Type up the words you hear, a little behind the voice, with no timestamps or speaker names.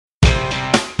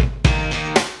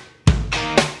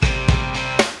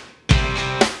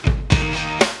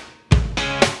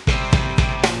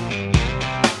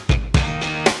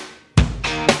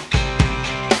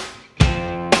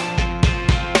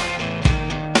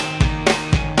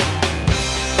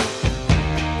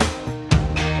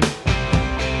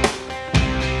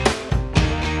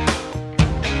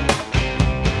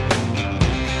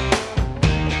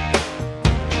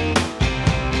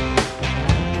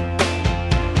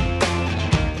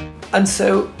And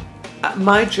so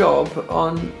my job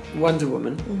on Wonder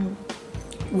Woman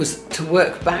was to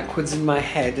work backwards in my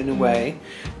head in a way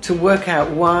to work out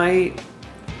why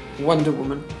Wonder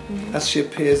Woman, as she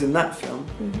appears in that film,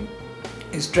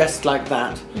 is dressed like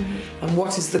that, and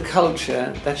what is the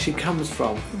culture that she comes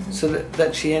from, so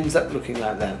that she ends up looking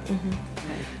like that.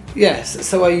 Yes,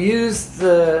 so I used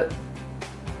the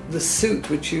suit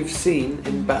which you've seen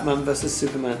in Batman vs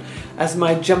Superman as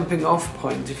my jumping off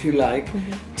point, if you like,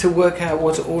 to work out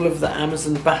what all of the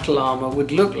Amazon battle armour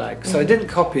would look like. So I didn't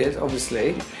copy it,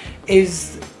 obviously.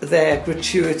 Is there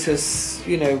gratuitous,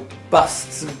 you know,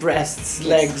 busts, breasts,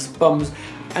 legs, bums?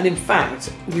 And in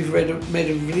fact, we've made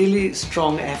a really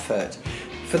strong effort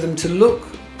for them to look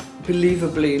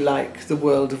believably like the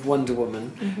world of Wonder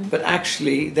Woman, but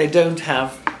actually they don't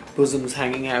have bosoms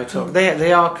hanging out. Or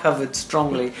they are covered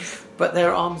strongly, but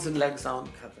their arms and legs aren't.